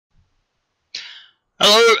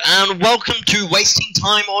Hello and welcome to Wasting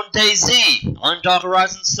Time on DayZ. I'm Dark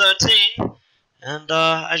Horizons 13, and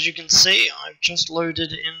as you can see, I've just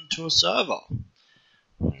loaded into a server.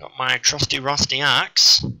 I've got my trusty rusty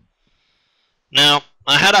axe. Now,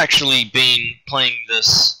 I had actually been playing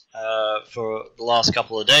this for the last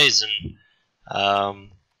couple of days, and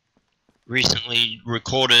recently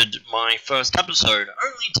recorded my first episode,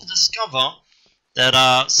 only to discover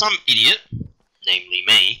that some idiot, namely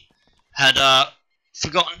me, had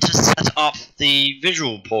forgotten to set up the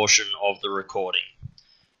visual portion of the recording.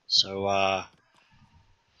 So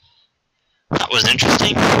that was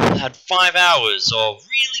interesting. I had 5 hours of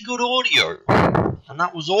really good audio, and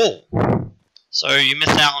that was all. So you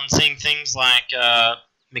missed out on seeing things like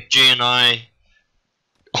McG and I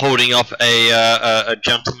holding up a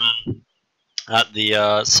gentleman at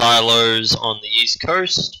the silos on the East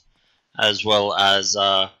Coast, as well as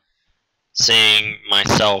seeing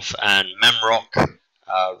myself and Memrock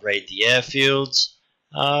raid the airfields.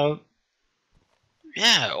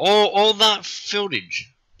 Yeah, all that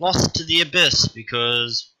footage lost to the abyss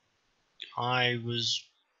because I was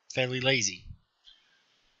fairly lazy.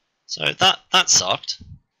 So that sucked.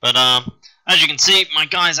 But as you can see, my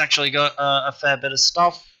guys actually got a fair bit of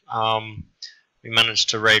stuff. We managed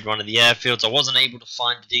to raid one of the airfields. I wasn't able to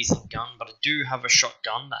find a decent gun, but I do have a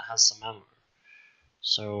shotgun that has some ammo.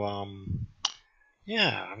 So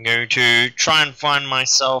yeah, I'm going to try and find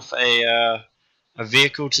myself a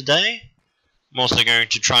vehicle today. I'm also going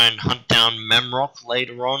to try and hunt down Memrock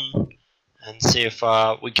later on and see if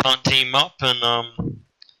we can't team up and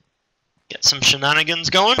get some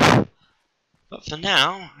shenanigans going. But for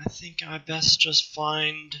now, I think I best just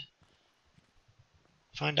find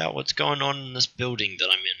out what's going on in this building that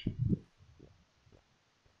I'm in.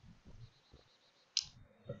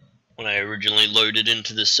 When I originally loaded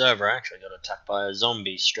into the server, I actually got attacked by a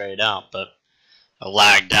zombie straight out, but I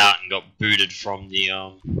lagged out and got booted from the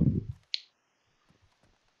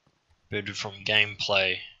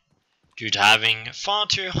gameplay due to having far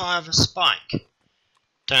too high of a spike.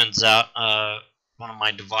 Turns out one of my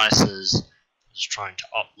devices was trying to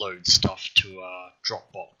upload stuff to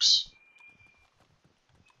Dropbox,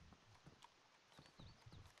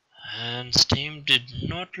 and Steam did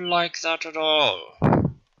not like that at all.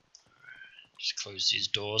 Just close these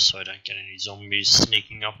doors so I don't get any zombies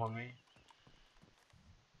sneaking up on me.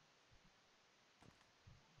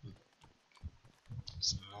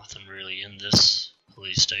 There's nothing really in this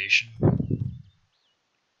police station.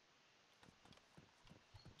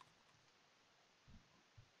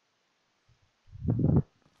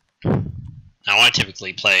 Now I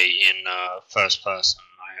typically play in first person.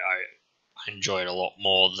 I enjoy it a lot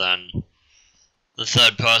more than the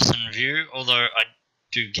third person view, although I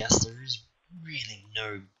do guess there is really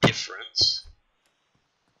no difference.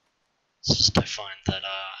 It's just I find that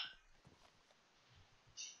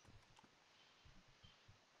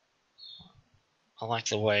I like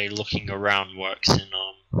the way looking around works in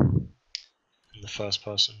the first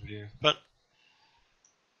person view, but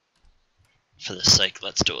for the sake,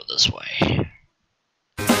 let's do it this way.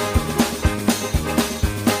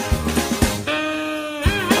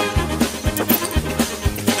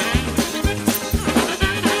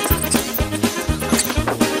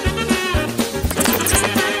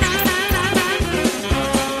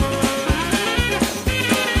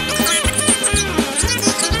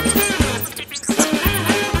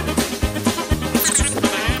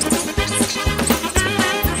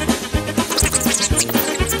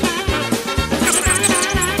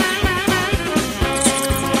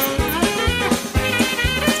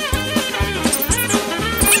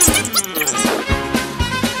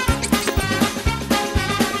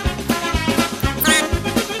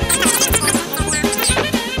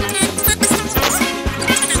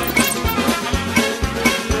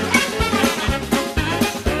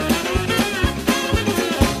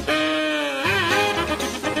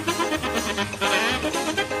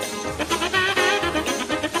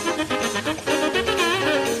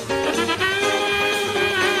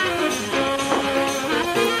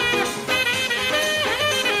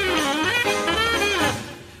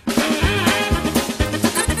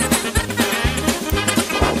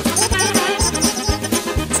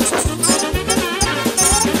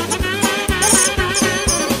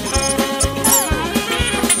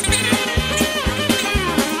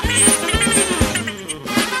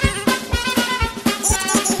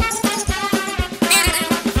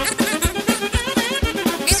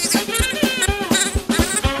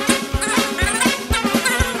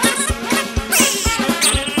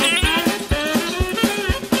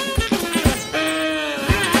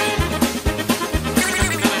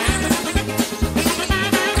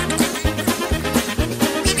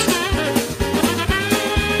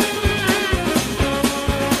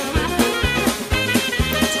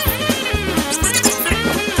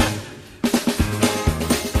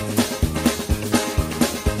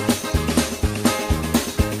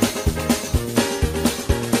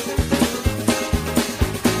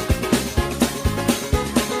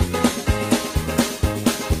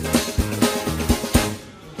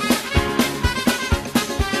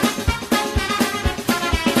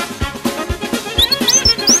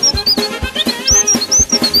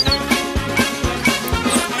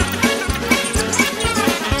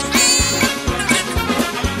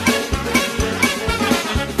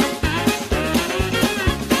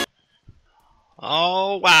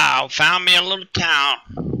 Oh wow, found me a little town.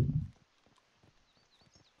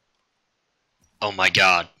 Oh my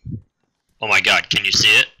god. Oh my god, can you see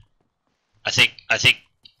it? I think,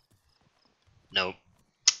 nope.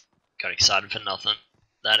 Got excited for nothing.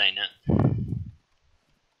 That ain't it.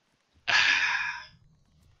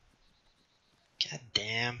 God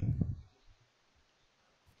damn.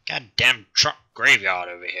 Goddamn truck graveyard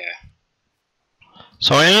over here.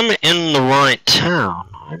 So I am in the right town.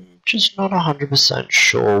 I'm just not 100%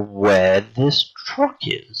 sure where this truck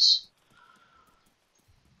is.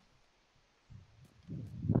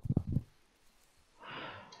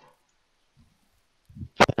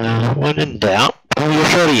 When in doubt, pull your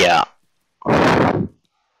shorty out.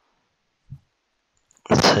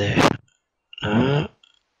 Let's see.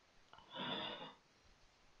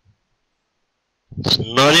 It's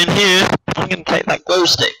not in here. I'm gonna take that glow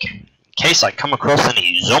stick in case I come across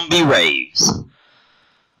any zombie raves.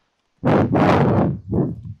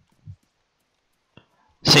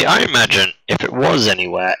 See, I imagine if it was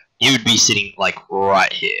anywhere, you'd be sitting like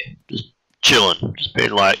right here, just chilling, just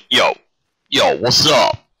being like, yo, what's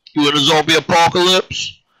up? You in a zombie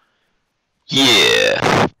apocalypse?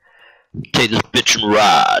 Yeah. Take this bitch and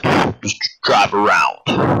ride. Just drive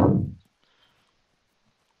around.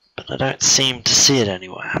 But I don't seem to see it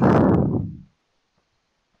anywhere.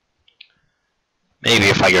 Maybe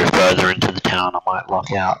if I go further into the town, I might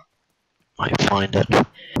lock out. Might find it.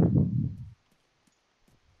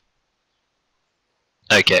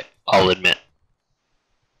 Okay, I'll admit.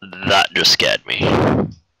 That just scared me.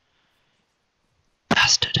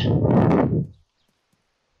 Bastard.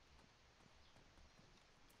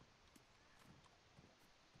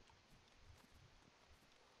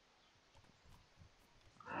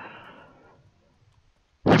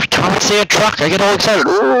 Every time I see a truck, I get all excited.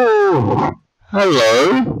 Ooh!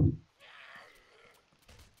 Hello?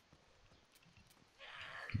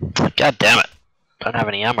 God damn it. Don't have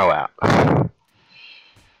any ammo out.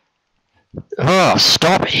 Oh,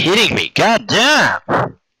 stop hitting me. God damn!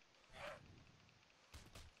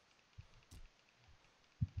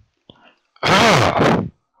 Oh.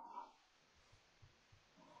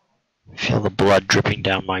 Feel the blood dripping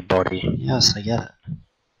down my body. Yes, I get it.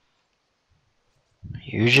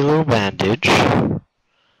 Use your little bandage.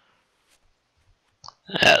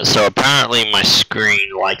 So apparently my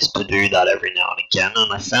screen likes to do that every now and again,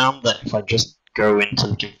 and I found that if I just go into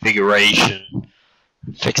the configuration,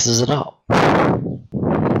 it fixes it up. Oh,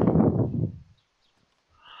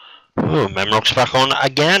 Memrock's back on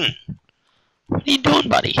again. What are you doing,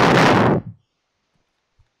 buddy?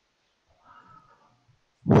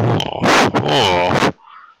 Oh.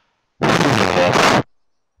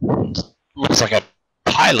 Looks like a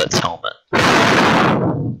pilot's helmet.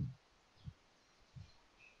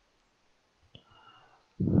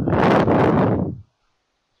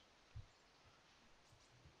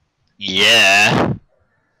 Yeah.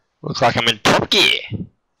 Looks like I'm in Top Gear.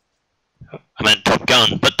 I meant Top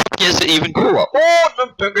Gun, but Top Gear's even cooler. Oh,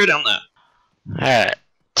 don't go down there. Alright.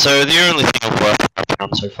 So the only thing I've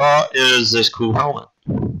found so far is this cool helmet.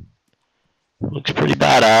 Looks pretty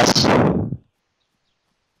badass.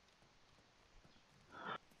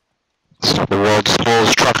 It's the world's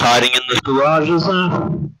smallest truck hiding in this garage, is there?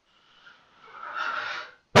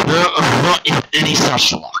 No, not in any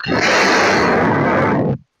such luck.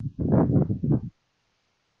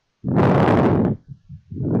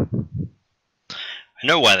 I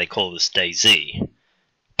know why they call this DayZ.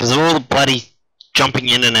 Because of all the bloody jumping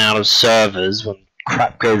in and out of servers when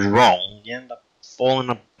crap goes wrong, you end up falling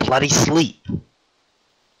a bloody sleep.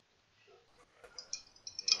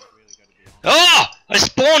 Oh! I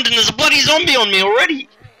spawned and there's a bloody zombie on me already!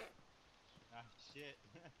 Ah, shit.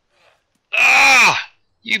 Ah!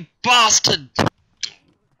 You bastard!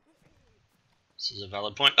 This is a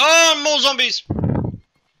valid point. Oh, more zombies!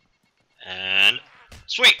 And...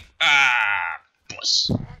 sweet! Ah!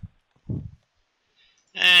 Boss.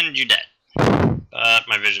 And you're dead. But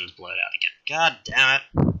my vision's blurred out again. God damn it.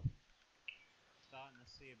 Starting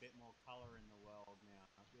to see a bit more colour in the world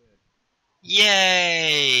now. Good.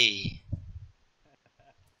 Yay!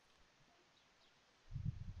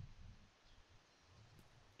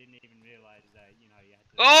 Didn't even realise that, you know, you had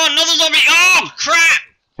to... Oh, another zombie! Oh, crap!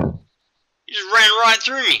 He just ran right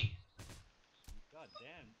through me. God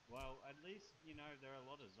damn. Well, at least, you know, there are a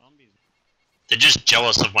lot of zombies. They're just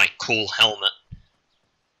jealous of my cool helmet.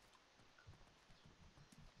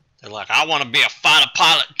 They're like, I want to be a fighter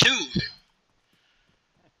pilot too.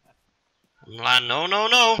 I'm like, no, no,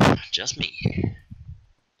 no, just me.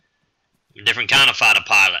 I'm a different kind of fighter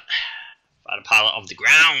pilot. Fighter pilot of the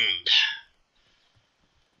ground.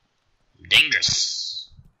 I'm dangerous.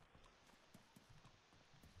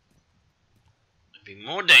 be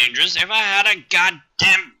more dangerous if I had a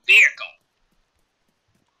goddamn vehicle.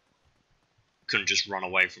 Couldn't just run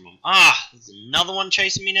away from him. Ah, there's another one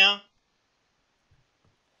chasing me now.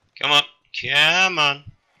 Come on. Come on.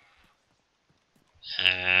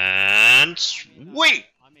 And swing!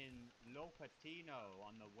 I'm in Lopatino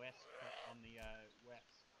on the west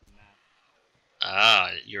map.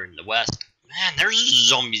 Ah, you're in the west. Man, there's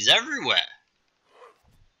zombies everywhere.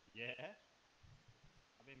 Yeah.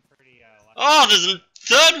 I've been pretty lucky. Oh, there's a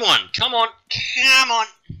third one. Come on. Come on.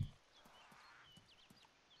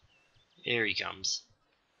 Here he comes.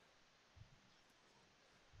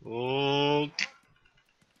 Oh.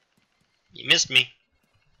 You missed me.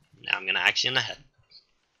 Now I'm gonna axe you in the head.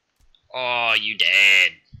 Oh, you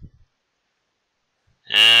dead.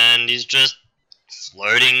 And he's just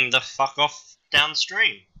floating the fuck off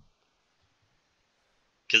downstream.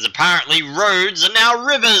 Because apparently roads are now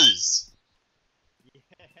rivers. Yeah,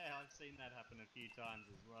 I've seen that happen a few times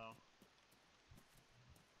as well.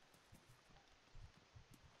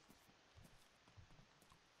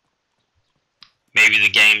 Maybe the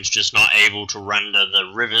game's just not able to render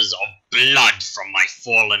the rivers of blood from my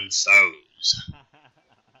fallen foes.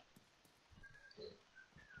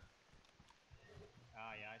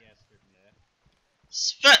 Ah, yeah, I guessed it there.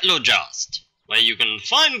 Svetlojast, where you can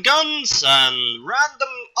find guns and random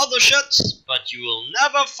other shits, but you will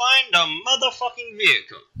never find a motherfucking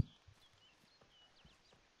vehicle.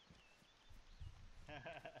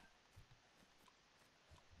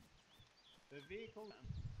 The vehicle.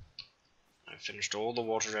 I finished all the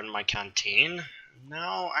water in my canteen.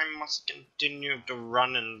 Now I must continue to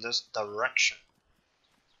run in this direction.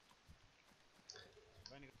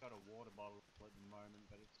 I've only got a water bottle at the moment,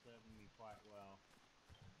 but it's serving me quite well.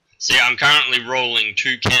 See, I'm currently rolling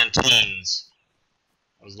 2 canteens.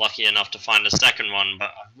 I was lucky enough to find a second one, but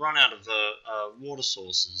I've run out of water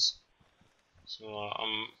sources. So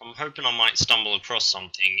I'm hoping I might stumble across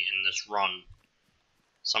something in this run.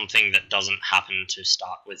 Something that doesn't happen to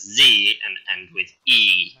start with Z and end with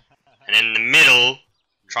E. And in the middle,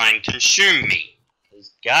 try and consume me.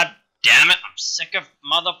 Because god damn it, I'm sick of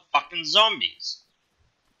motherfucking zombies.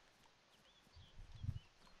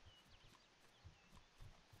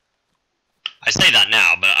 I say that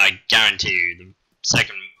now, but I guarantee you, the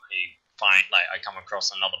second I come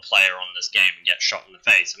across another player on this game and get shot in the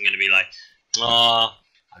face, I'm gonna be like, oh,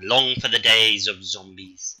 I long for the days of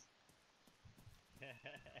zombies. I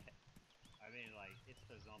mean, like, it's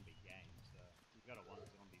the zombie game, so you've got to want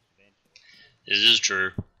zombies eventually. This is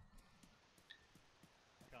true.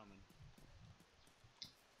 Coming.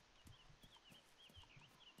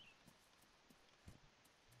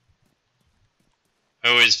 I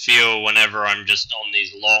always feel whenever I'm just on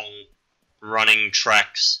these long running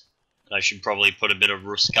tracks that I should probably put a bit of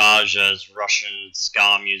Ruskaja's Russian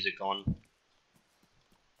ska music on.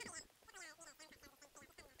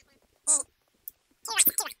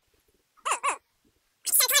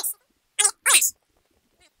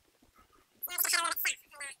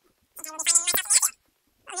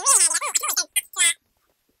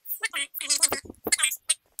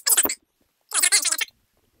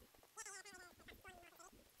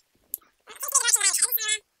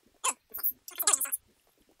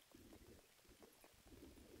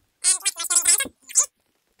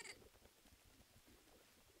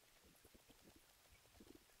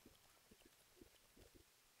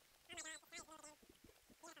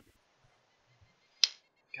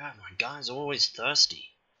 God, my guy's always thirsty.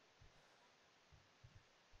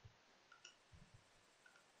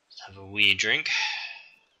 Let's have a wee drink.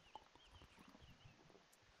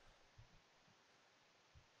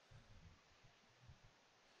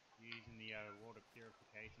 You're using the water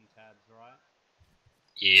purification tabs, right?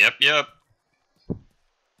 Yep. Very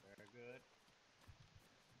good.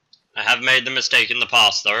 I have made the mistake in the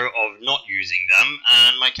past, though, of not using them,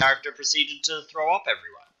 and my character proceeded to throw up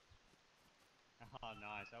everywhere. Oh,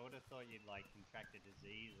 nice. I would have thought you'd, like, contract a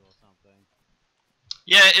disease or something.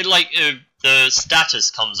 Yeah, the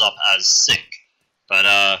status comes up as sick, but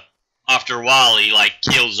after a while he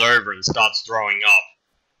keels over and starts throwing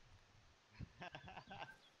up.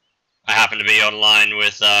 I happen to be online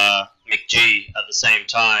with McG at the same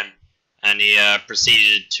time, and he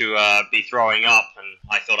proceeded to be throwing up, and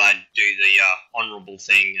I thought I'd do the honourable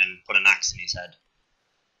thing and put an axe in his head.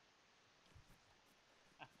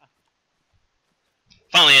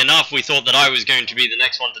 Funnily enough, we thought that I was going to be the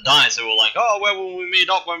next one to die, so we're like, oh, where will we meet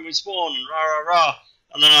up when we spawn, and rah rah rah.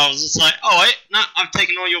 And then I was just like, oh wait, no, I've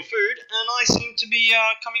taken all your food, and I seem to be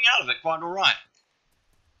coming out of it quite alright.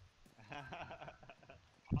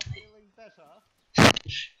 I'm feeling better.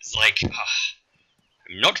 It's like,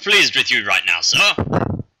 I'm not pleased with you right now, sir.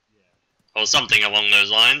 Yeah. Or something along those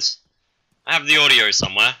lines. I have the audio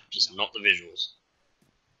somewhere, just not the visuals.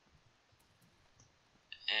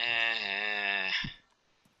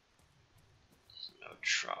 There's no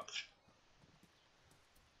truck.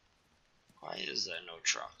 Why is there no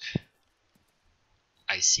truck?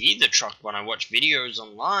 I see the truck when I watch videos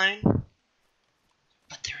online,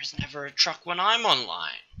 but there is never a truck when I'm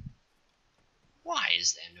online. Why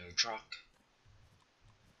is there no truck?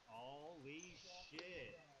 Holy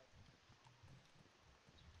shit.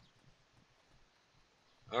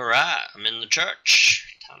 Alright, I'm in the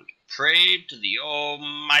church. Time to pray to the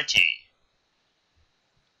Almighty.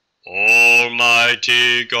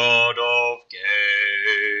 Almighty God of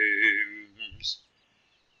games,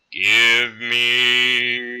 give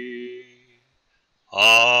me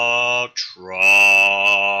a truck,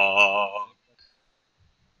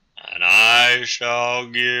 and I shall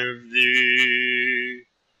give thee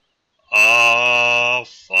a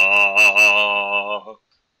fuck.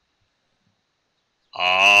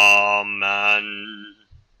 Amen.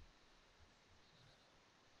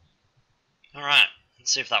 Alright,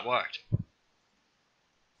 let's see if that worked.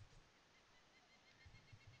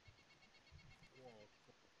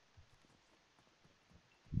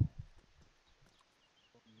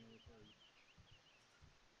 Military.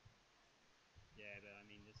 Yeah, but I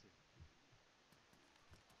mean, this is.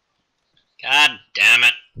 God damn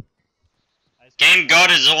it. Game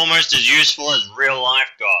God is almost as useful as real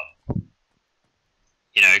life God.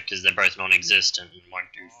 You know, because they're both non-existent and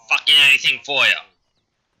won't do fucking anything for you.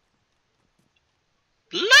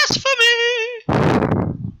 Blasphemy!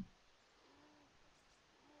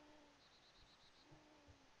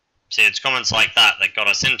 See, it's comments like that that got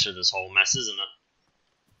us into this whole mess, isn't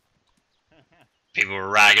it? People were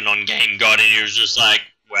ragging on Game God and he was just like,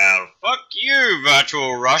 well, fuck you,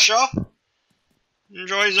 virtual Russia.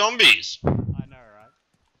 Enjoy zombies. I know,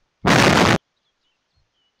 right?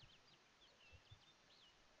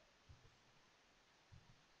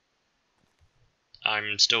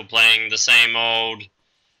 I'm still playing the same old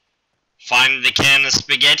find the can of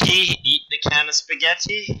spaghetti, eat the can of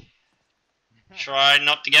spaghetti, try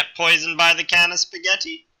not to get poisoned by the can of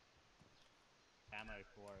spaghetti. Ammo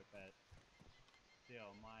for it, but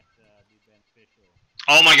still might be beneficial.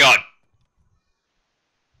 Oh my god.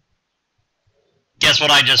 Guess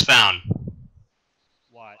what I just found?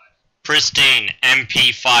 What? Pristine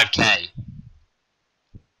MP5K.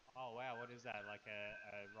 Oh wow, what is that? Like a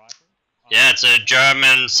rifle? Oh, Yeah, it's a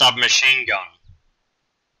German submachine gun.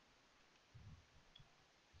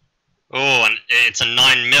 Oh, and it's a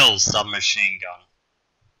 9mm submachine gun.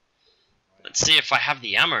 Let's see if I have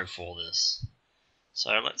the ammo for this.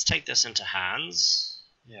 So let's take this into hands.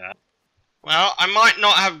 Yeah. Well, I might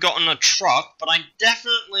not have gotten a truck, but I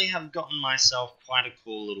definitely have gotten myself quite a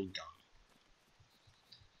cool little gun.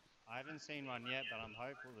 I haven't seen one yet, but I'm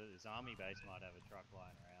hopeful that this army base might have a truck lying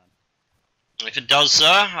around. If it does, sir,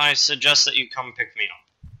 I suggest that you come pick me up.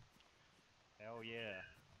 Hell yeah.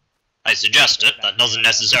 I suggest it, that doesn't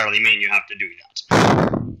necessarily mean you have to do that.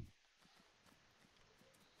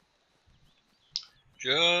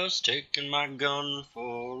 Just taking my gun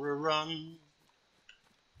for a run.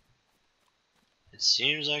 It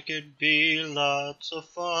seems like it'd be lots of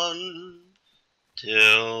fun.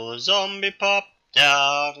 Till a zombie popped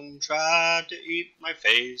out and tried to eat my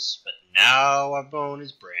face. But now I've blown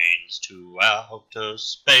his brains to outer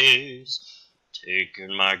space.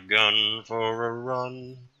 Taking my gun for a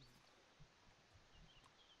run.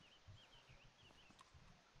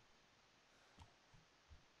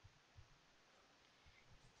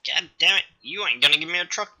 God damn it, you ain't gonna give me a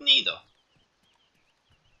truck neither.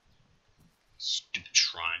 Stupid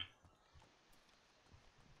shrine.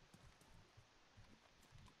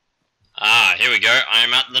 Ah, here we go. I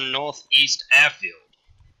am at the northeast airfield.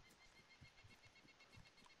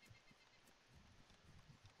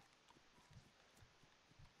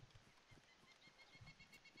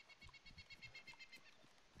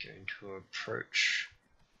 Going to approach.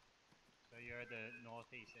 So you're at the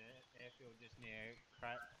northeast airfield just near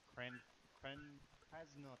Krasnotad.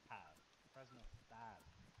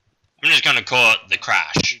 I'm just gonna call it the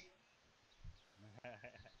crash.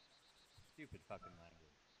 Stupid fucking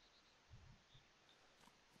language.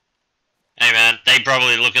 Hey man, they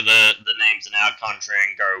probably look at the names in our country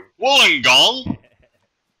and go, Wollongong?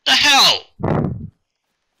 The hell?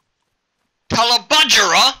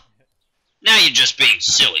 Kalabudgera? Now you're just being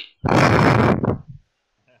silly.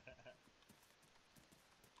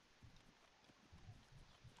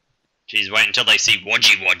 Jeez, wait until they see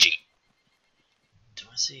Wodgy Wodgy. Do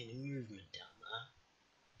I see any movement down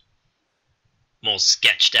there? More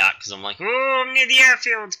sketched out because I'm like, oh, I'm near the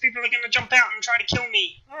airfields. People are going to jump out and try to kill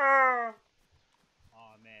me. Oh.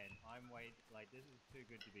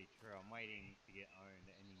 waiting to get owned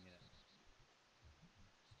any minute.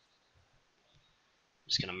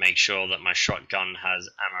 Just gonna make sure that my shotgun has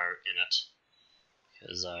ammo in it,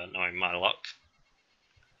 because knowing my luck.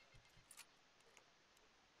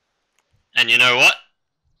 And you know what?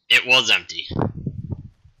 It was empty.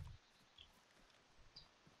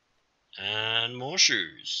 And more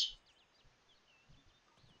shoes.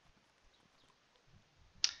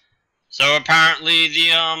 So apparently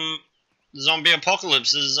the zombie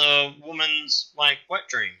apocalypse is a woman's like wet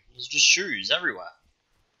dream. There's just shoes everywhere.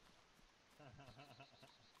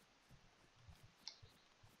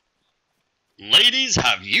 Ladies,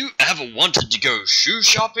 have you ever wanted to go shoe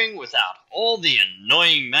shopping without all the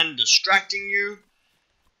annoying men distracting you?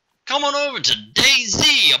 Come on over to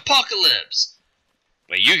DayZ Apocalypse,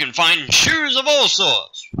 where you can find shoes of all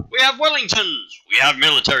sorts. We have Wellingtons, we have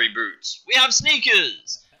military boots, we have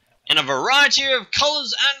sneakers, in a variety of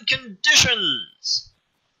colours and conditions.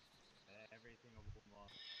 Everything of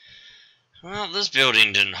one. Well, this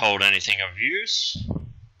building didn't hold anything of use.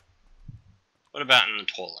 What about in the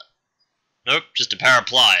toilet? Nope, just a pair of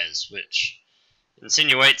pliers, which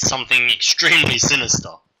insinuates something extremely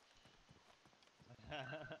sinister.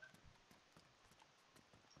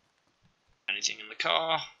 Anything in the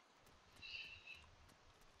car?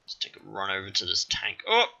 Let's take a run over to this tank.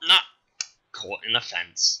 Oh, nah! Caught in the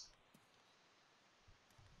fence.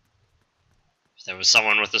 If there was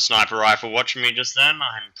someone with a sniper rifle watching me just then,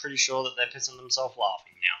 I'm pretty sure that they're pissing themselves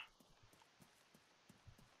laughing now.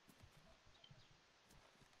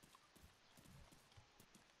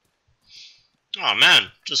 Oh man,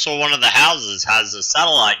 just saw one of the houses has a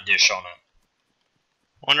satellite dish on it.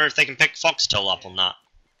 Wonder if they can pick Foxtel up on that.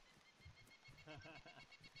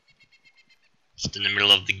 Just in the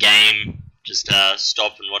middle of the game, just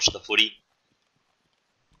stop and watch the footy.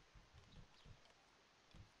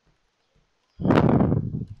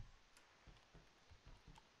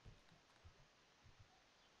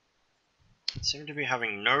 I seem to be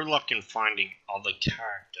having no luck in finding other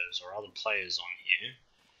characters or other players on here.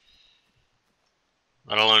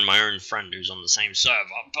 Let alone my own friend who's on the same server,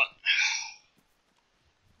 but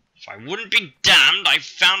if I wouldn't be damned, I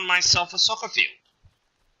found myself a soccer field.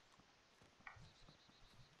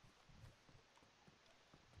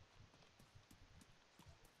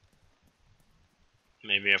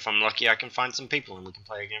 Maybe if I'm lucky I can find some people and we can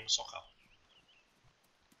play a game of soccer.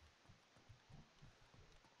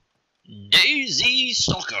 DayZ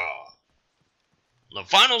Soccer. The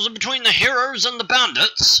finals are between the heroes and the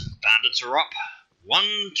bandits. Bandits are up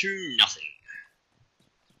 1-0.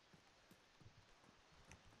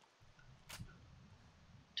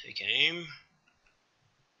 Take aim.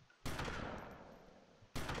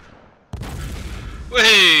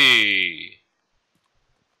 Whee!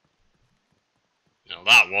 Now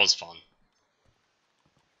that was fun.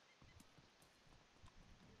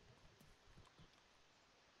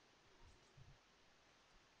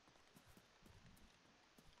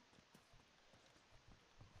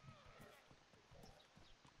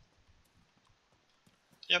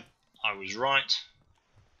 Yep, I was right.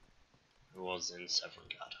 It was in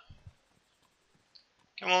Sevengard.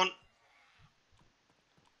 Come on.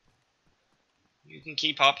 You can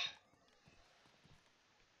keep up.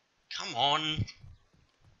 Come on.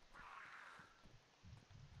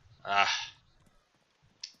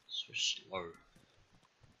 So slow.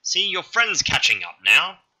 See, your friend's catching up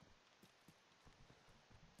now.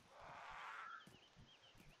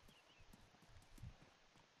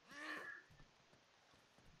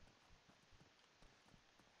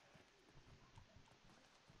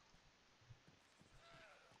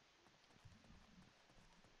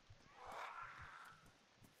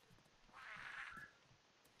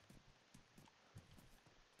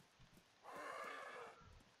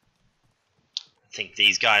 I think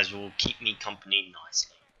these guys will keep me company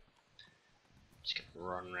nicely. Just gonna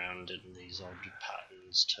run around in these odd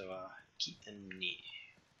patterns to keep them near.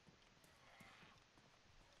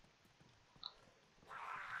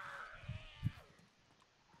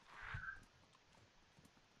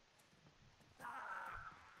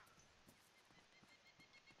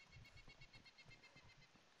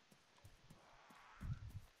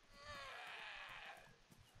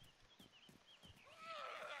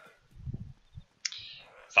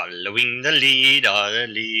 Following the leader, the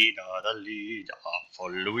leader, the leader.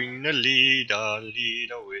 Following the leader,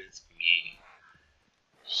 leader with me.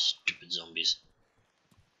 Stupid zombies.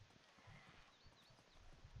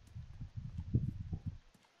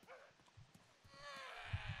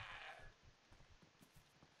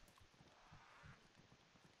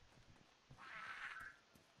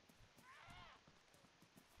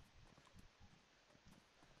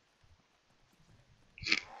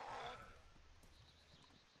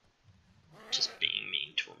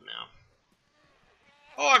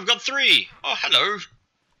 I've got 3! Oh, hello!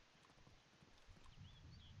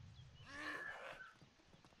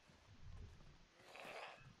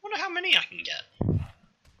 Wonder how many I can get.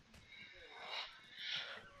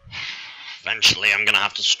 Eventually I'm gonna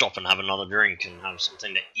have to stop and have another drink and have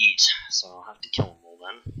something to eat, so I'll have to kill them all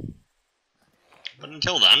then. But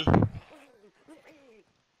until then...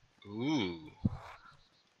 Ooh.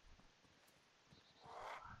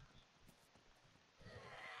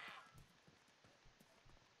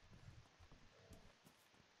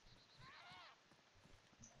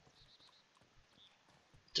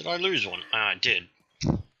 Did I lose one? Ah, I did.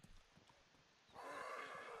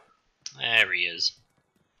 There he is.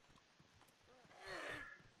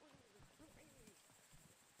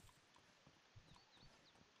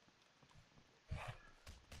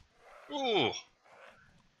 Ooh.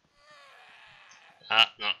 Ah,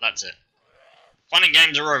 no, that's it. Fun and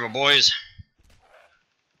games are over, boys.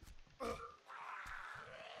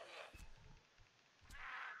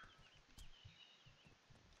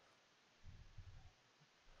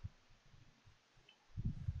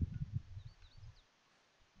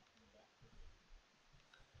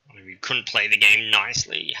 If you couldn't play the game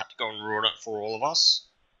nicely, you had to go and ruin it for all of us.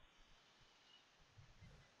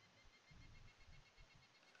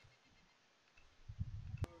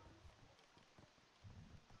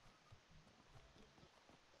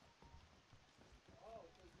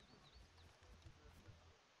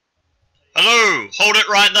 Hello! Hold it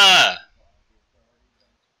right there!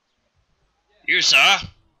 You, sir?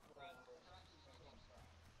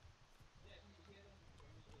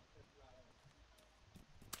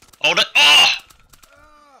 Hold it. Oh!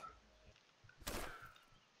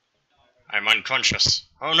 I'm unconscious.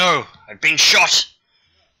 Oh no, I've been shot!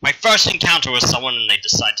 My first encounter with someone and they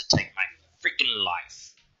decide to take my freaking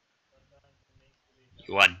life.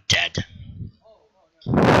 You are dead.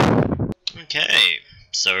 Okay,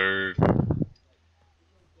 so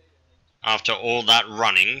after all that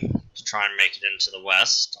running to try and make it into the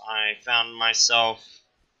west, I found myself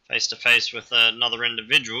face to face with another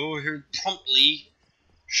individual who promptly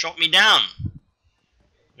shot me down.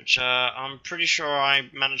 Which I'm pretty sure I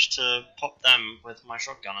managed to pop them with my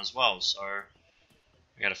shotgun as well, so I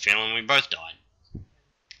got a feeling we both died.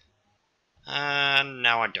 And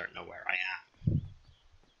now I don't know where I am.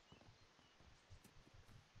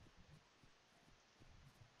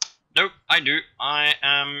 Nope, I do. I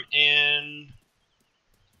am in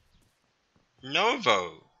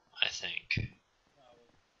Novo, I think.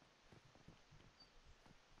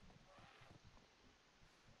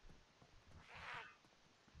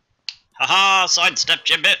 Haha, sidestepped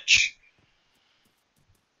you bitch!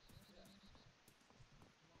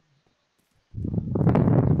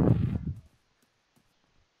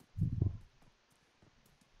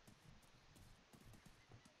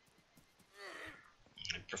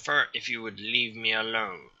 I'd prefer if you would leave me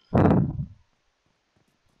alone.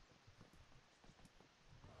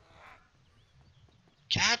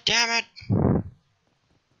 God damn it!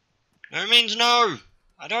 No means no!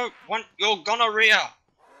 I don't want your gonorrhea!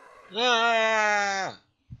 Ah!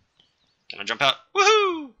 Can I jump out?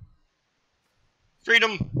 Woohoo!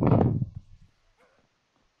 Freedom!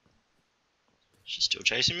 She's still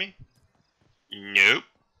chasing me? Nope.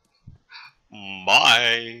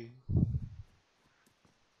 Bye.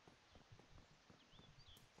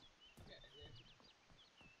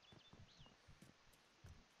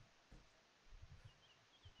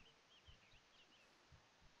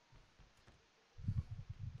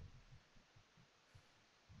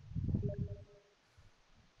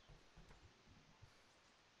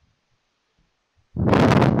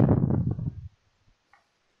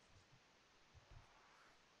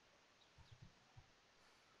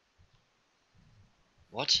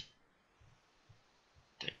 What?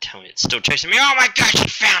 Don't tell me it's still chasing me. Oh my god, she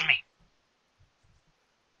found me!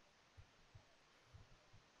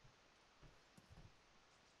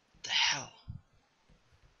 What the hell?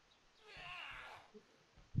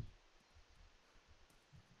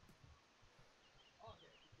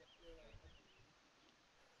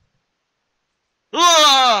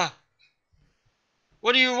 Ah!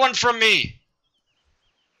 What do you want from me?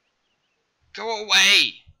 Go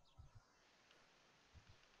away!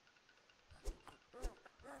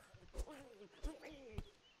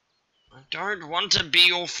 I don't want to be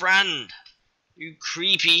your friend. You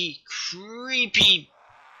creepy,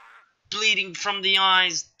 bleeding from the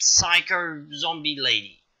eyes, psycho zombie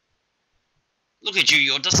lady. Look at you,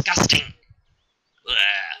 you're disgusting. Ugh.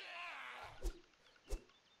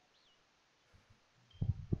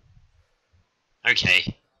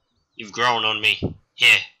 Okay, you've grown on me.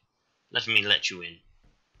 Here, let me let you in.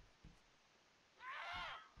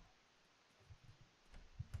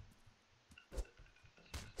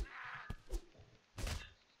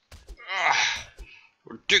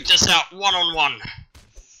 We'll duke this out one-on-one.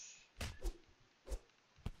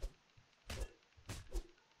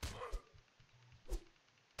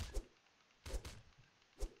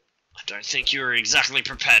 I don't think you were exactly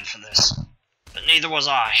prepared for this, but neither was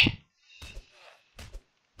I.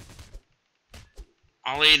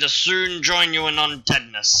 I'll either soon join you in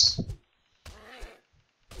undeadness.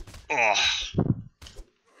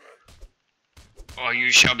 Or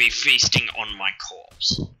you shall be feasting on my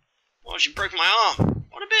corpse. Oh, she broke my arm.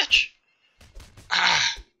 What a bitch.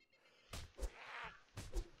 Ah.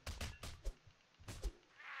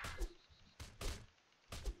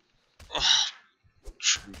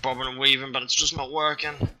 Bobbing and weaving, but it's just not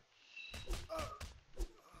working.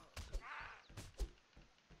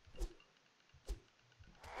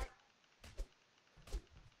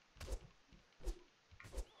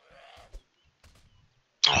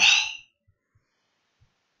 Oh.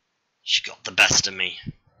 She got the best of me.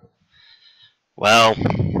 Well,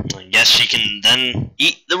 I guess she can then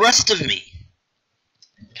eat the rest of me.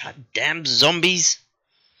 Goddamn zombies.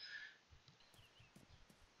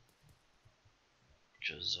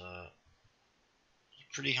 Because,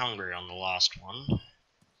 pretty hungry on the last one.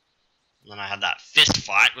 And then I had that fist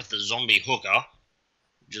fight with the zombie hooker.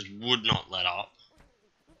 Just would not let up.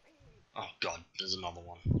 Oh god, there's another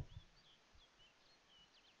one.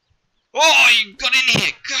 Oh, you got in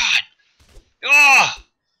here! God! Oh!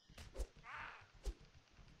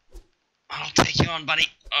 I'll take you on, buddy.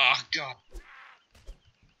 Oh god.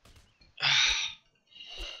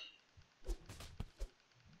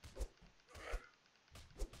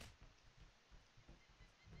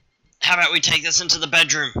 How about we take this into the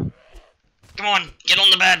bedroom? Come on, get on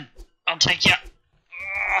the bed. I'll take you.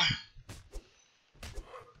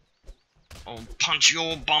 I'll punch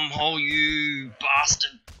your bumhole, you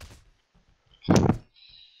bastard.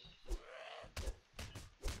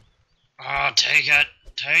 Oh, take it.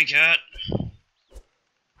 Take it.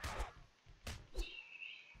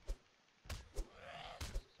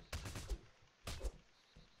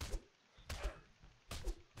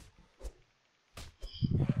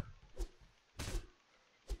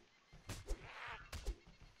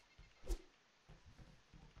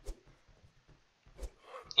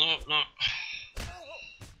 Oh, no.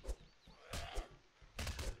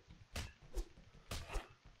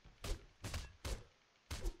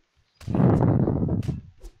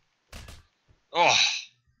 Oh.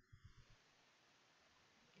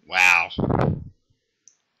 Wow.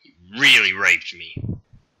 He really raped me.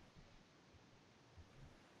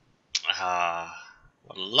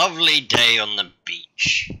 What a lovely day on the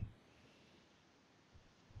beach.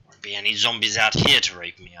 Won't be any zombies out here to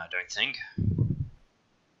rape me, I don't think.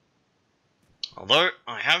 Although,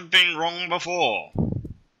 I have been wrong before.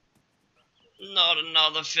 Not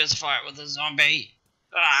another fist fight with a zombie.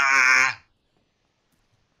 Ah!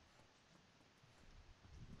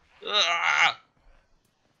 Ah!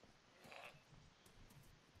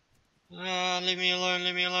 Ah, leave me alone,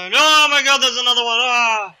 leave me alone. Oh my god, there's another one!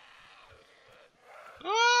 Ah!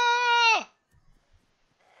 Ah!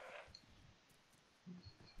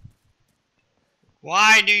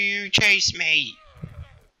 Why do you chase me?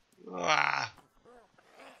 Ah!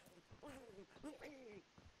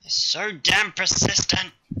 They're so damn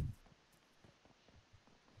persistent.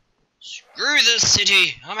 Screw this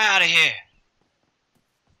city, I'm out of here.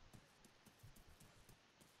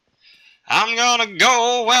 I'm gonna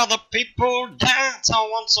go where the people dance. I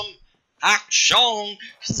want some action,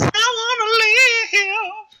 'cause I wanna live.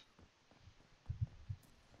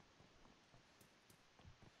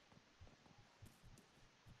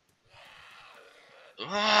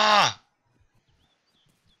 Ah!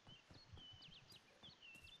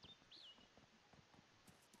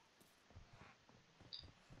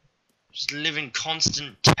 Just live in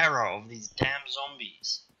constant terror of these damn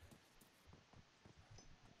zombies.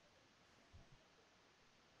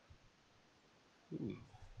 Ooh.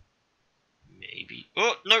 Maybe.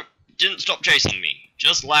 Oh, no! Didn't stop chasing me.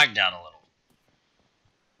 Just lagged out a little.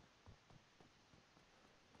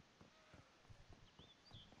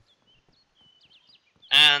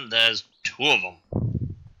 And there's two of them.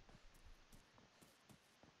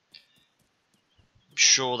 I'm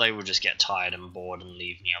sure they will just get tired and bored and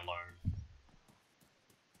leave me alone.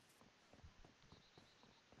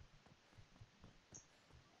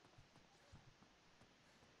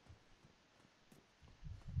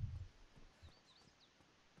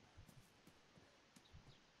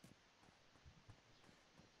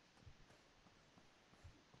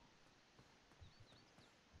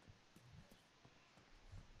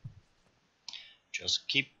 Just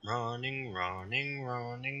keep running, running,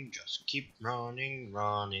 running. Just keep running,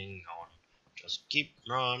 running on. Just keep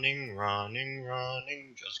running, running,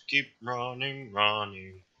 running. Just keep running,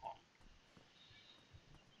 running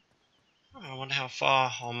on. I wonder how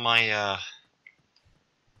far on my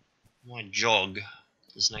jog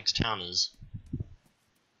this next town is.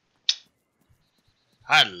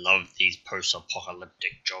 I love these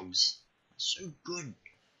post-apocalyptic jogs. So good.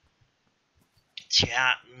 Gets you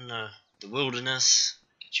out in the wilderness,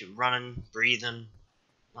 gets you running, breathing,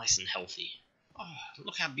 nice and healthy. Oh,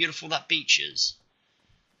 look how beautiful that beach is.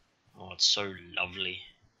 Oh, it's so lovely.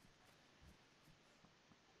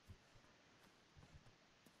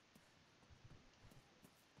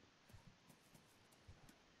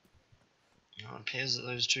 It appears that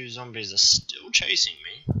those two zombies are still chasing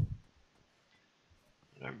me.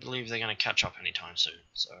 I don't believe they're going to catch up anytime soon,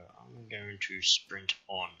 so I'm going to sprint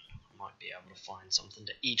on. I might be able to find something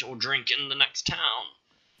to eat or drink in the next town,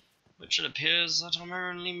 which it appears that I'm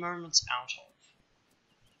only moments out of.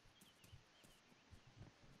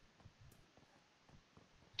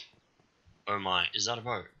 Oh my, is that a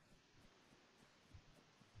boat?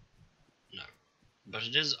 No, but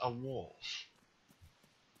it is a wharf.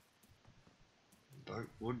 A boat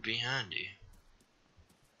would be handy.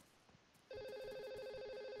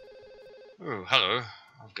 Oh, hello.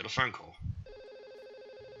 I've got a phone call.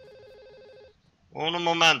 Un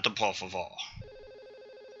momento, por favor.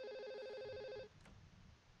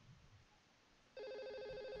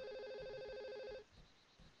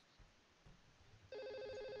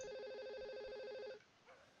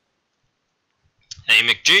 Hey,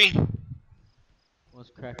 McG. What's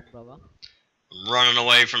cracking, brother? I'm running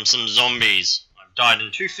away from some zombies. I've died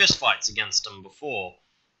in 2 fistfights against them before.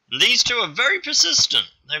 And these two are very persistent.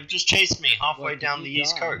 They've just chased me halfway down the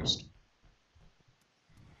East Coast.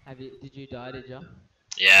 Did you die, did you?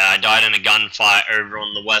 Yeah, I died in a gunfight over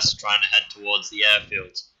on the west trying to head towards the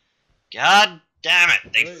airfields. God damn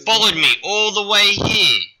it, they followed me all the way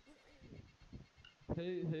here.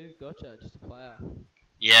 Who gotcha? Just a player?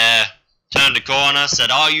 Yeah, turned a corner,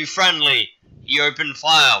 said, "Are you friendly?" He opened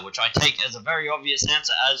fire, which I take as a very obvious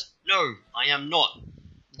answer as, "No, I am not."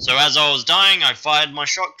 So as I was dying, I fired my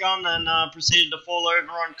shotgun and proceeded to fall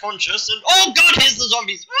over unconscious, and oh god, here's the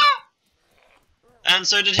zombies! Ah! And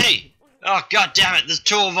so did he. Oh god damn it, there's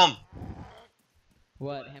 2 of them.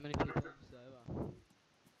 What? How many people on the server?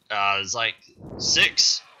 There's like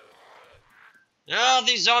 6. Oh,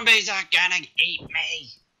 these zombies are gonna eat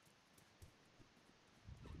me.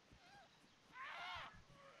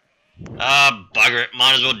 Bugger it,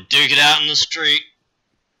 might as well duke it out in the street.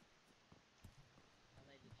 Are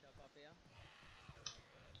they just shop up here?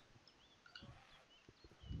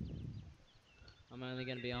 I'm only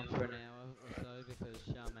going to be on for an hour or so because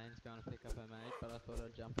Charmaine's going to pick up her mate, but I thought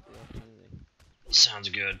I'd jump at the opportunity. Sounds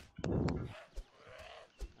good.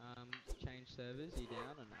 Change servers, you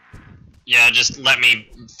down or not? Yeah, just let me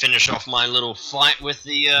finish off my little fight with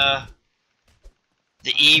the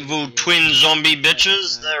evil twin zombie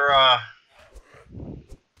bitches. They're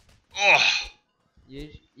oh.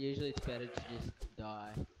 Usually it's better to just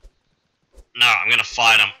die. No, I'm gonna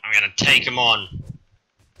fight them. I'm gonna take them on.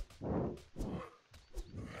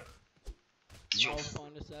 I'll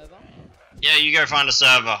find a server. Yeah, you go find a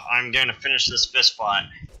server. I'm going to finish this fist fight.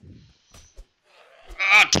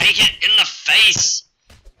 Oh, take it in the face!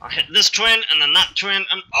 I hit this twin, and then that twin,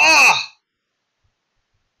 and oh!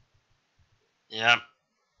 Yep,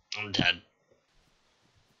 I'm dead.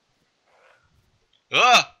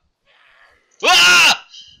 Ah! Ah!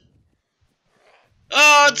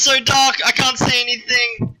 Oh, it's so dark, I can't see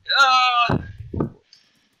anything! Ah!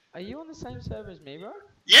 Are you on the same server as me, bro?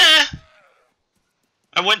 Yeah!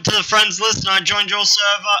 I went to the friends list and I joined your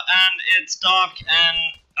server, and it's dark,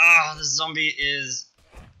 and the zombie is...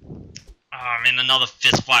 I'm in another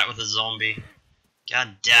fist fight with a zombie.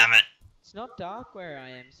 God damn it. It's not dark where I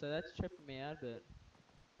am, so that's tripping me out a bit.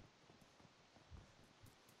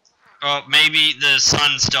 Oh, maybe the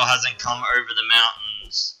sun still hasn't come over the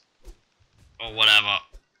mountains. Or whatever.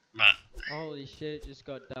 But Holy shit, it just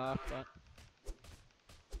got dark, but...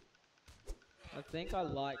 I think I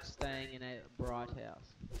like staying in a bright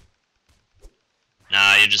house.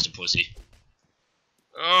 nah, you're just a pussy.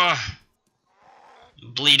 Ugh.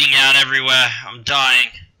 I'm bleeding out everywhere. I'm dying.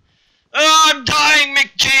 Oh, I'm dying,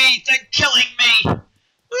 McG! They're killing me!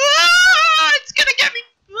 It's gonna get me!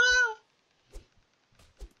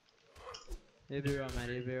 You'll be right, mate,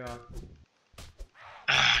 you'll be right.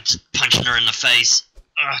 Just punching her in the face.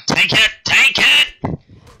 Take it! Take it!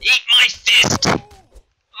 Eat my fist!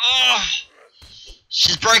 Oh,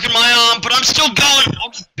 she's broken my arm, but I'm still going!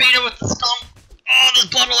 I'll just beat her with the stump. Oh, there's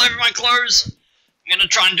blood all over my clothes. I'm gonna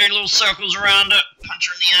try and do little circles around it. Punch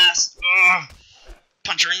her in the ass.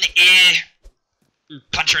 Punch her in the ear.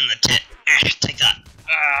 Punch her in the tit. Take that.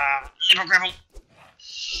 Nipple grapple.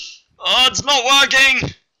 Oh, it's not working.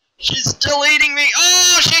 She's still eating me.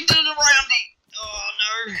 Oh, she did it around me. Oh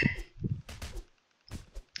no.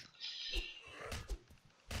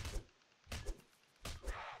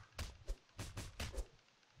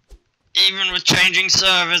 Even with changing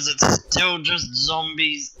servers, it's still just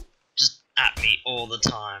zombies just at me all the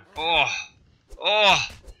time. Oh,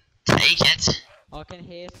 take it. I can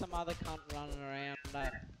hear some other cunt running around.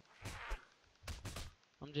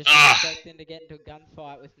 I'm just expecting to get into a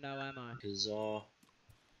gunfight with no ammo.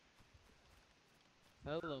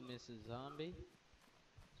 Hello, Mrs. Zombie.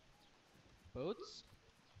 Boots?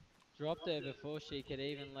 Dropped her before she could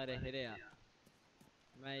even let her hit out.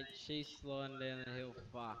 Mate, she's sliding down the hill,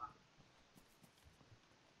 fuck.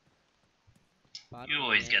 But You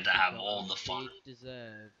always get to she have got all what the fun. she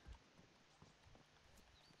deserved.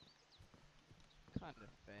 Kinda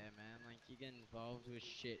fair, man. Like, you get involved with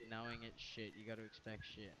shit knowing it's shit. You gotta expect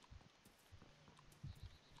shit.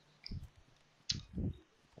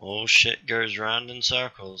 All shit goes round in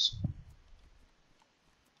circles.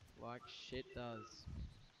 Like shit does.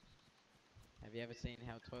 Have you ever seen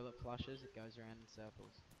how a toilet flushes? It goes around in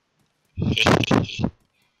circles.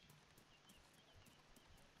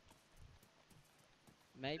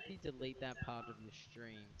 Maybe delete that part of your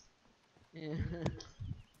stream.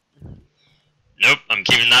 Nope, I'm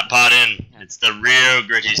keeping that part in. It's the real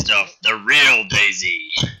gritty stuff. The real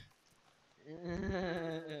Daisy.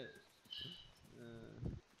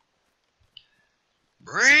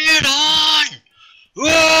 Bring it on!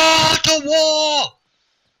 Ah, to war!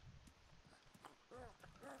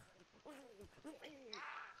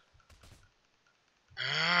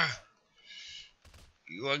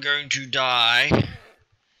 You are going to die. And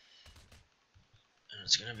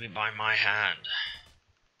it's going to be by my hand.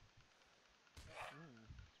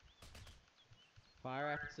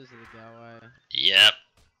 Fire axes are the go-away. Yep.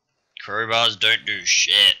 Crowbars don't do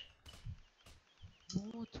shit.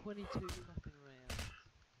 More 22 fucking rounds.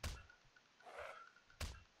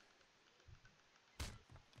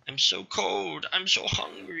 I'm so cold. I'm so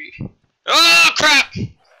hungry. Oh, crap!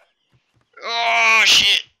 Oh,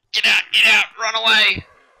 shit. Get out, run away.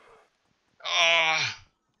 Oh.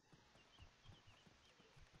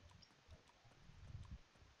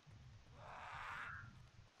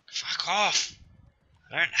 Fuck off.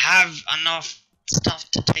 I don't have enough stuff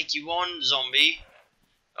to take you on, zombie.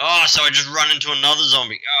 Oh, so I just run into another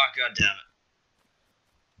zombie. Oh, god damn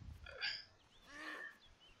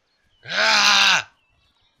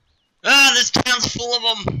it. This town's full of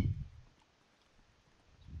them.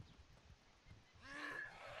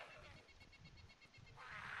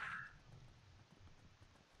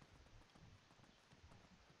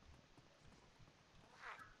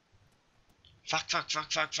 Fuck.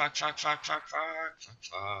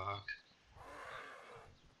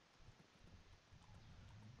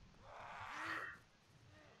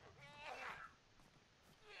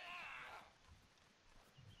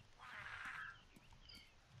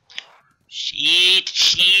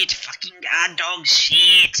 Shit, fucking guard dog,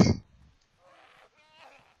 shit.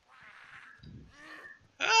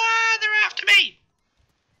 They're after me.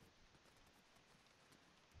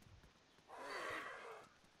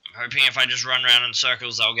 I'm hoping if I just run around in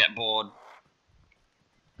circles, I'll get bored.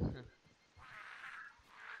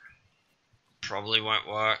 Probably won't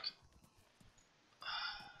work.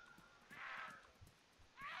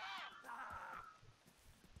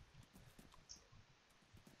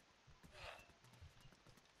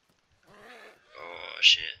 Oh,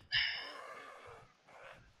 shit.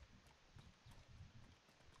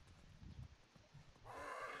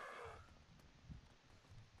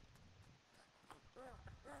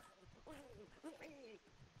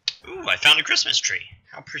 Ooh, I found a Christmas tree.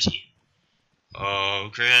 How pretty.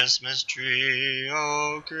 Oh, Christmas tree,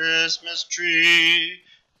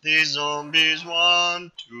 these zombies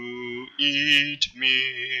want to eat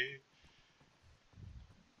me.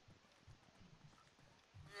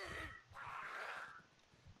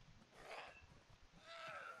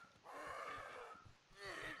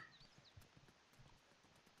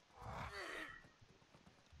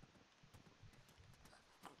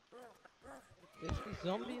 There's a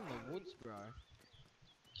zombie in the woods, bro.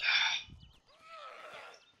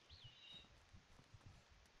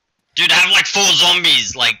 Dude, I have like 4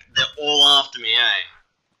 zombies, like, they're all after me, eh?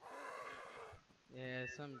 Yeah,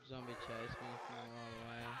 some zombie chased me from a while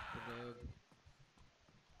away. The dog.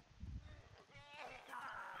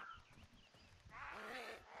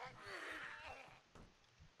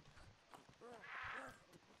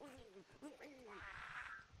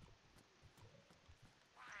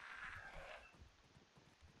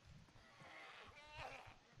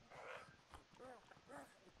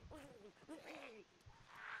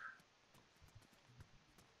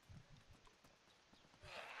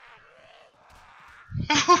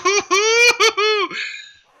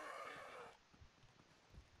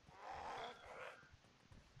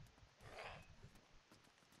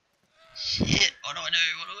 Shit, what do I do?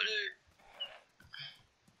 What do I do?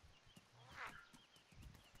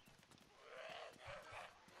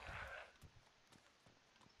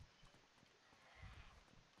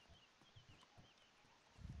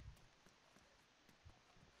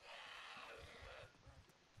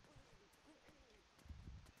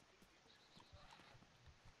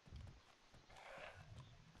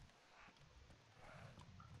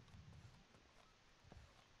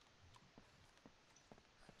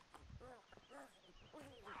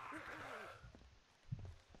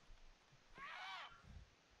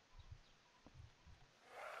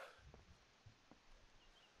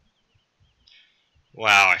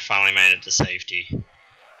 Wow, I finally made it to safety. Did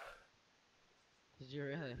you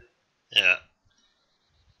really? Yeah.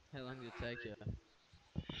 How long did it take you?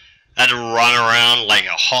 I had to run around like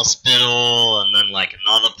a hospital and then like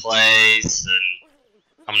another place, and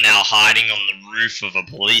I'm now hiding on the roof of a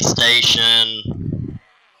police station.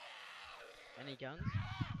 Any guns?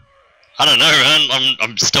 I don't know, man.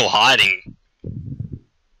 I'm still hiding.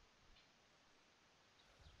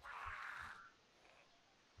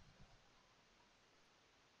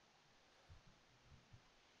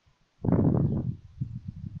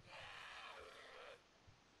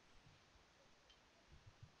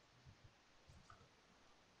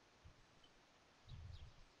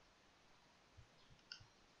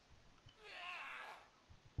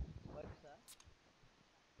 What's that?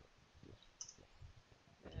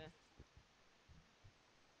 Yeah.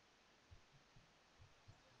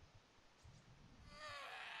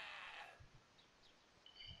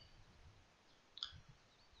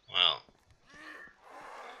 Well,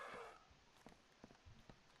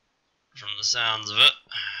 from the sounds of it,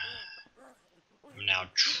 I'm now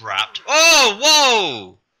trapped. Oh,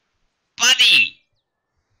 whoa! Buddy!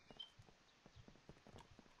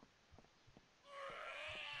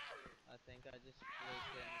 I think I just flew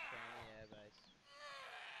down the county airbase.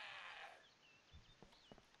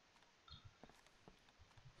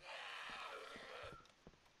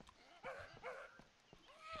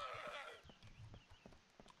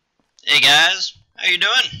 Hey guys, how you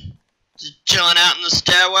doing? Just chilling out in the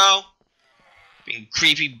stairwell? Being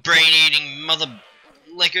creepy brain-eating mother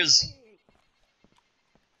lickers.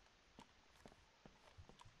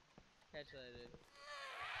 Catch you later, dude.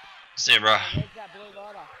 See ya, bro. Hey, where's that blue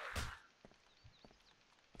lighter?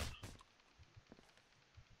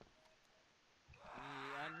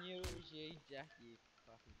 Yeah, I knew it was you, Jack, you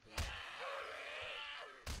fucking fool.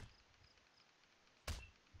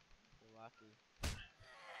 You're lucky.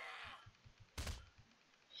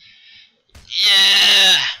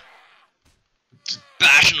 Yeah! Just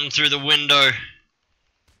bashing them through the window.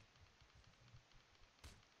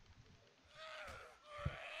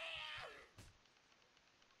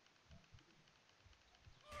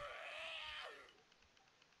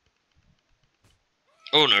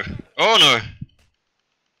 Oh no. Oh no.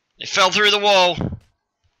 They fell through the wall.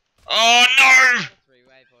 Oh no!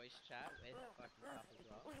 Three-way voice chat with fucking Cup as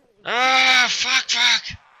well. Ah, fuck.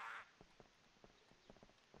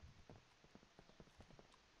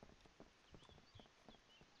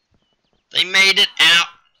 They made it out.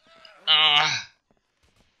 Ah.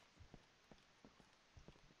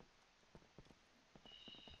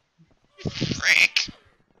 Frick.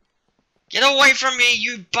 Get away from me,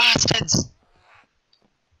 you bastards.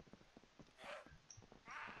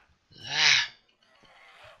 Ah.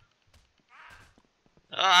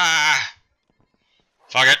 Ah.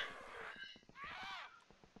 Fuck it.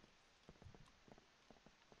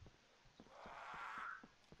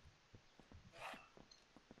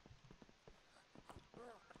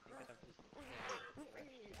 I think I've just crashed.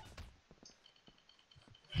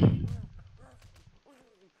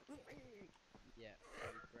 Yeah,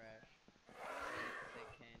 pretty crash. The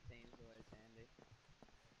canteen's always handy.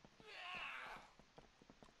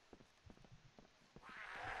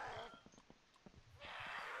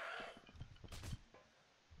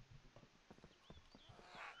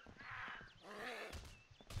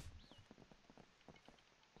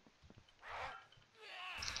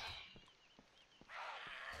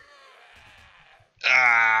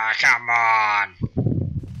 Ah, come on.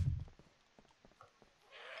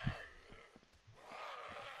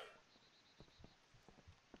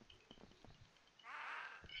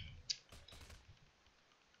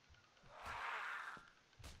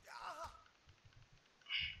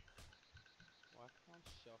 Why can't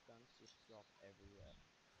shotguns just drop everywhere?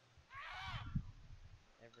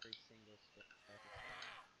 Every single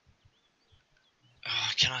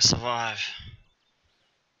can I survive?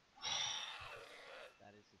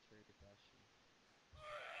 That is a true question.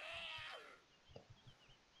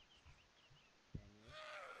 Can you?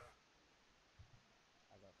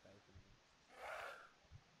 I got faith in you.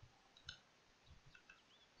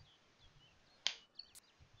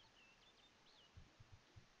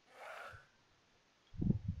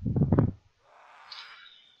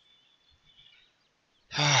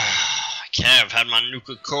 Okay, I've had my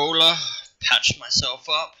Nuka-Cola, patched myself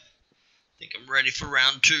up. Think I'm ready for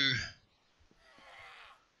round 2. Round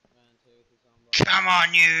 2 with the sandbox. Come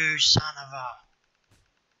on, you son of a...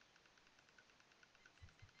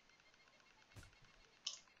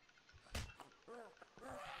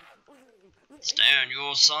 Stay on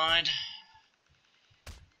your side.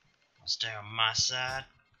 I'll stay on my side.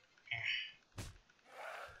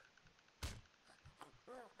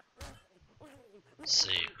 Let's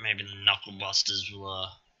see, maybe the Knuckle Busters will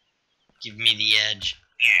give me the edge.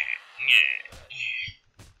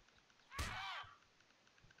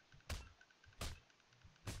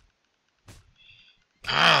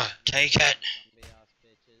 Ah, take it. Zombie ass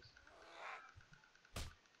bitches.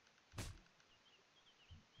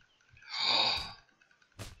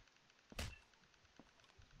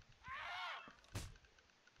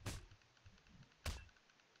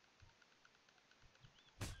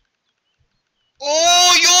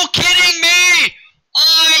 Oh, you're kidding me!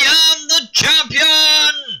 I am the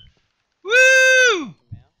champion! Woo!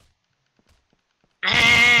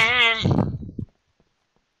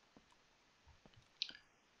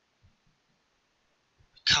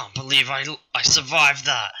 Can't believe I survived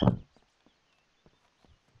that. I've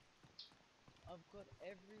got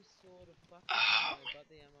every sort of fucking Oh ammo my but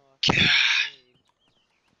the ammo I fucking God. need.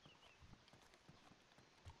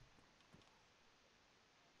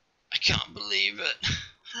 I can't believe it.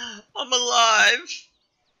 I'm alive.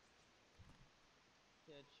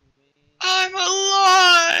 Catch me. I'm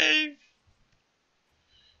alive.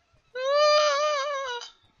 Ah.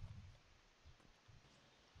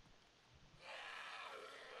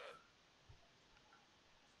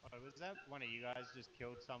 Oh, was that one of you guys just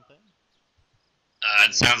killed something?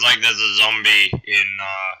 It sounds like there's a zombie in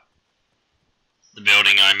the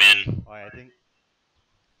building I'm in. Oh, I think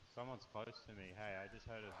someone's close to me. Hey, I just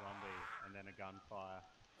heard a zombie and then a gunfire.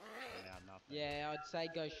 And now nothing. Yeah, I'd say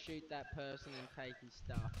go shoot that person and take his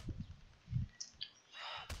stuff.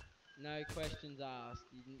 No questions asked.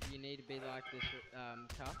 You need to be like this,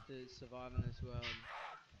 Cuff, to survive in this world.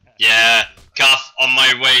 Yeah, Cuff, on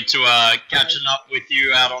my way to catching up with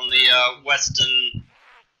you out on the western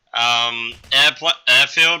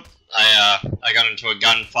airfield. I got into a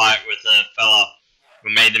gunfight with a fella who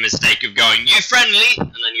made the mistake of going, "You friendly?"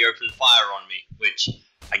 and then he opened fire on me, which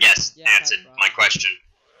I guess Yeah, answered that's right. my question.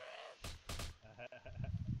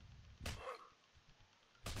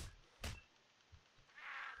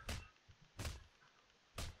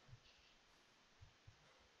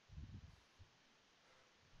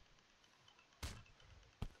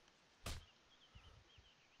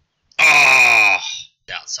 Oh,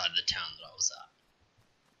 outside the town that I was at.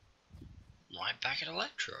 Right back at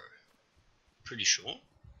Electro. Pretty sure.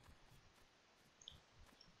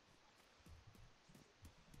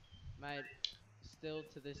 Mate, still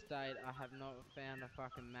to this date, I have not found a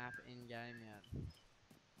fucking map in game yet.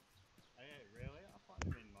 Hey, really? I find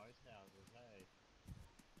them in most houses, hey.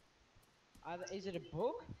 Is it a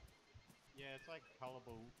book? Yeah, it's like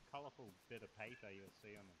colourful bit of paper you'll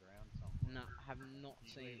see on the ground somewhere. No, I have not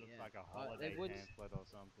Usually seen it looks yet. like a holiday pamphlet or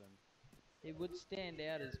something. It would stand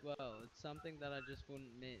out as well. It's something that I just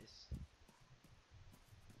wouldn't miss.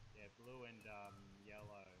 Yeah, blue and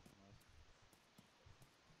yellow.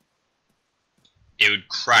 It would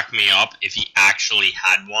crack me up if he actually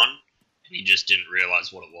had one and he just didn't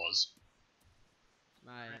realize what it was.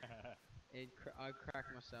 Mate, I'd crack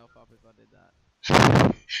myself up if I did that.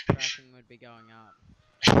 Cracking would be going up.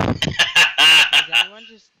 Has anyone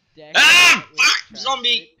just decked out with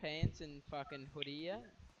Zombie! tracksuit pants and fucking hoodie yet?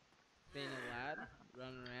 Being a lad,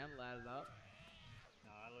 running around, ladded up.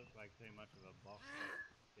 No, I look like too much of a boss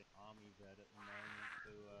like army vet at the moment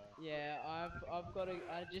to Yeah, I've got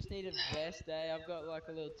I just need a vest, eh? I've got like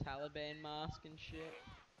a little Taliban mask and shit.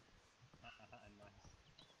 nice.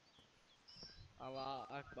 Allah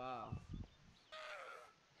Akbar.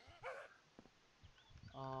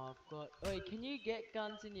 Oh, I've got. Wait, can you get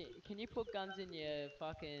guns in your? Can you put guns in your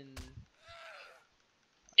fucking?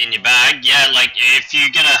 In your bag, yeah, like if you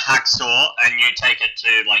get a hacksaw and you take it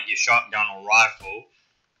to like your shotgun or rifle,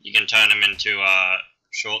 you can turn them into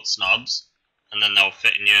short snubs and then they'll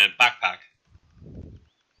fit in your backpack.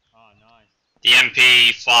 Oh, nice. The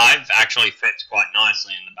MP5 actually fits quite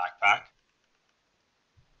nicely in the backpack.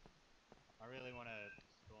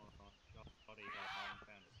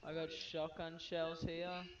 I got shotgun shells here.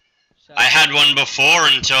 I had one before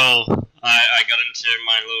until I got into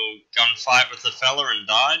my little gunfight with the fella and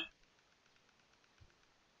died.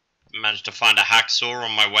 Managed to find a hacksaw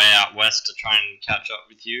on my way out west to try and catch up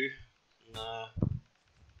with you. And, Nice.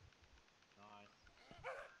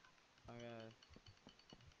 Okay.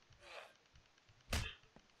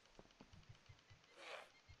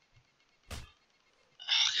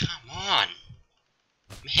 oh, come on.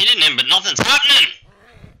 I'm hitting him, but nothing's happening.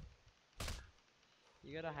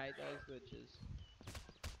 You gotta hate those glitches.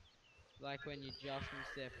 Like when you just miss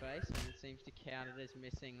their face and it seems to count it as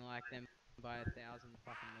missing like them by 1,000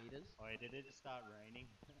 fucking meters. Oh, wait, did it just start raining?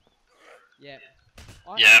 Yeah.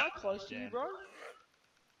 Yeah. Am I close to you, bro?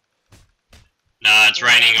 Nah, it's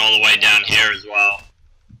raining all the way down here as well.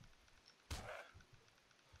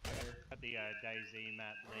 Got the DayZ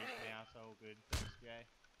map leaked now, so all good for this guy.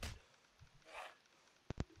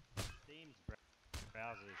 Steam's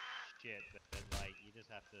browser shit, but like you just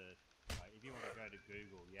have to. If you want to go to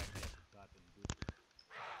Google, you actually have to type in Google.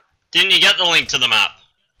 Didn't you get the link to the map?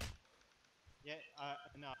 Yeah,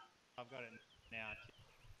 no, I've got it now.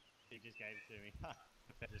 She just gave it to me,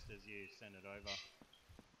 just as you sent it over.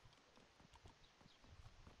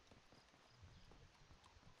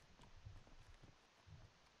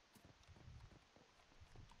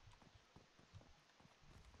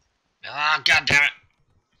 Ah, god damn it.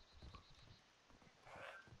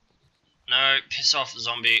 No, piss off,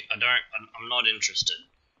 zombie. I'm not interested.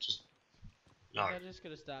 Just, no. I just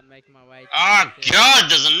gotta start making my way. Oh god,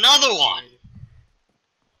 there's another one!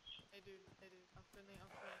 Hey dude, I'm friendly.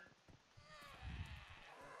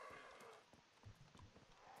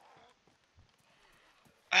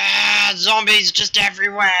 Ah, zombies just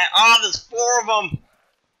everywhere. Oh, there's 4 of them.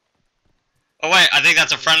 Oh wait, I think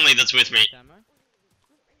that's a friendly that's with me. Ammo.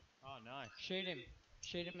 Oh, nice. Shoot him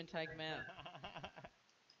and take him out.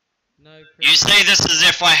 No. You say this as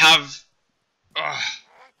if I have... Ugh.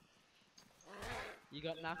 You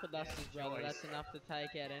got knuckle dusters, brother. That's enough to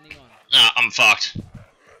take out anyone. Nah, I'm fucked.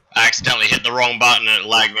 I accidentally hit the wrong button and it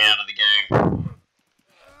lagged me out of the game.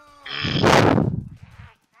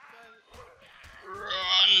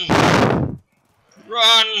 Run!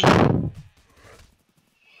 Run!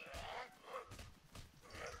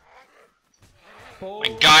 My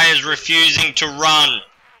guy is refusing to run.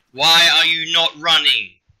 Why are you not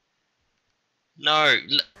running? No,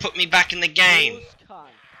 put me back in the game.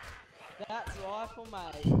 That rifle,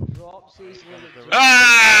 mate, drops his little...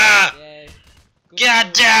 Ah! Yeah.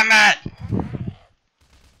 God damn it!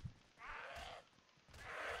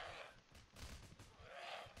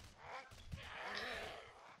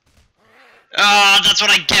 Ah, that's what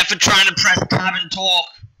I get for trying to press tab and talk.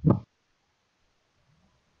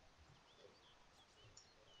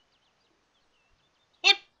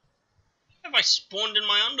 What? Have I spawned in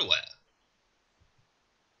my underwear?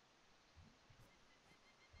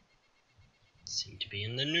 Seem to be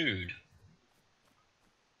in the nude.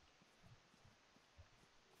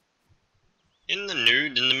 In the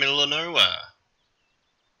nude, in the middle of nowhere.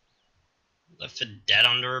 Left for dead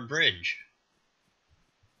under a bridge.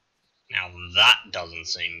 Now that doesn't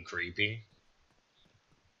seem creepy.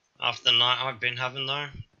 After the night I've been having though,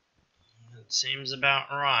 it seems about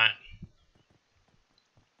right.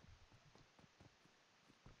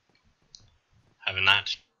 Having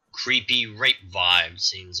that creepy rape vibe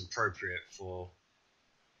seems appropriate for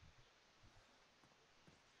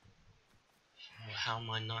how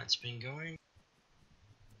my night's been going.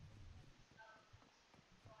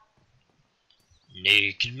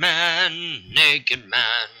 Naked man,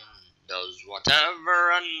 does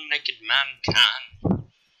whatever a naked man can.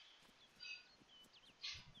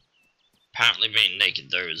 Apparently being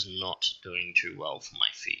naked though is not doing too well for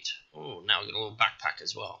my feet. Oh, now I've got a little backpack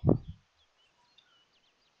as well.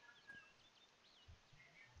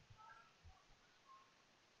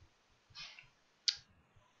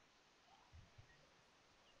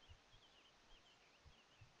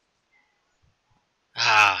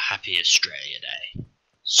 Ah, happy Australia Day.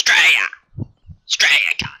 Australia!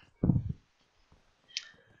 Australia cut!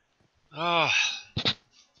 Oh,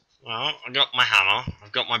 well, I got my hammer,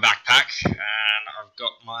 I've got my backpack, and I've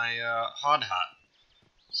got my hard hat.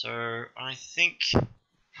 So I think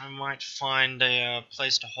I might find a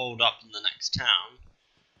place to hold up in the next town.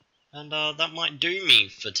 And that might do me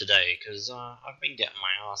for today, because I've been getting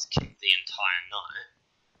my ass kicked the entire night.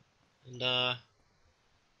 And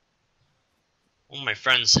all my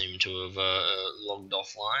friends seem to have logged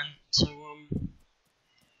offline, so I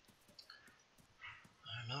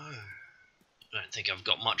don't know. I don't think I've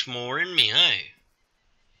got much more in me, hey?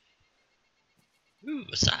 Ooh,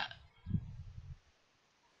 what's that?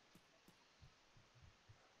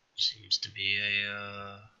 be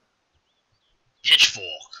a pitchfork.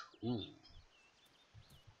 Ooh.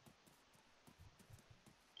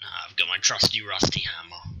 I've got my trusty rusty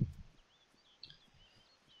hammer.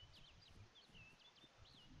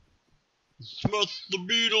 Smash the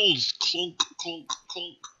beetles! Clunk, clunk,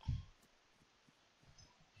 clunk.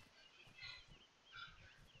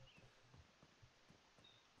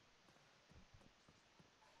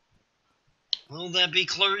 Will there be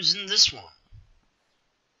clothes in this one?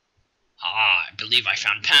 Ah, I believe I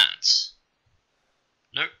found pants.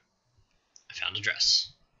 Nope. I found a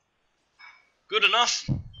dress. Good enough.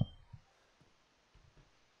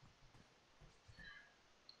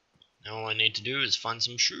 Now all I need to do is find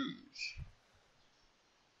some shoes.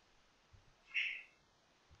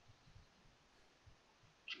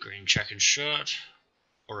 Green checkered shirt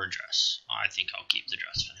or a dress. I think I'll keep the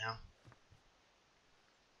dress for now.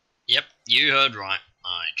 Yep, you heard right.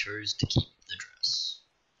 I chose to keep the dress.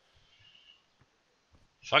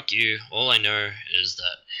 Fuck you. All I know is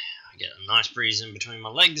that I get a nice breeze in between my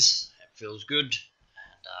legs. It feels good.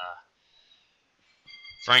 And,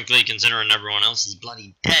 frankly, considering everyone else is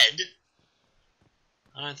bloody dead,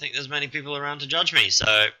 I don't think there's many people around to judge me, so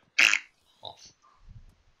off.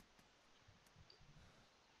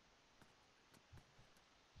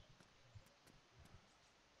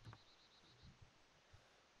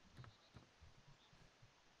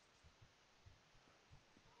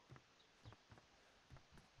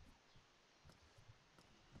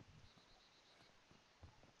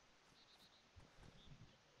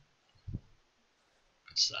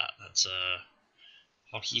 What's that? That's a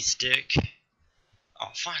hockey stick.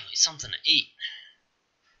 Oh, finally, something to eat.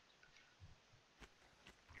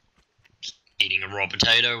 Eating a raw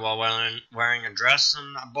potato while wearing a dress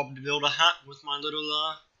and a Bob the Builder hat with my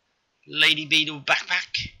little lady beetle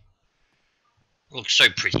backpack. Looks so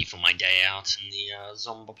pretty for my day out in the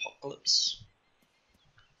zombie apocalypse.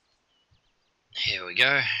 Here we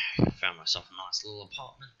go. Found myself a nice little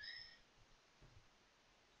apartment.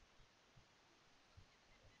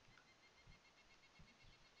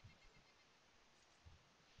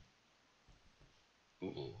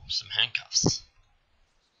 Ooh, some handcuffs.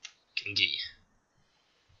 Kinky.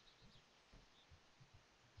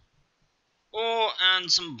 Oh,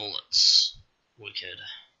 and some bullets. Wicked.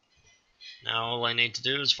 Now all I need to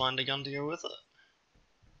do is find a gun to go with it.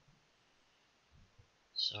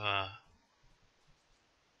 So,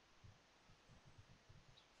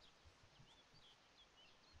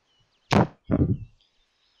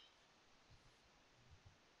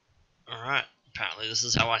 alright, apparently this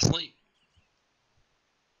is how I sleep.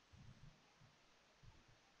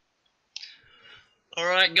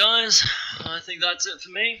 Alright guys, I think that's it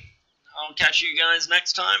for me. I'll catch you guys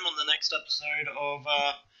next time on the next episode of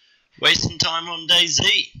Wasting Time on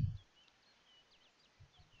DayZ.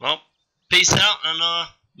 Well, peace out and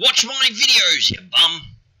watch my videos, you bum.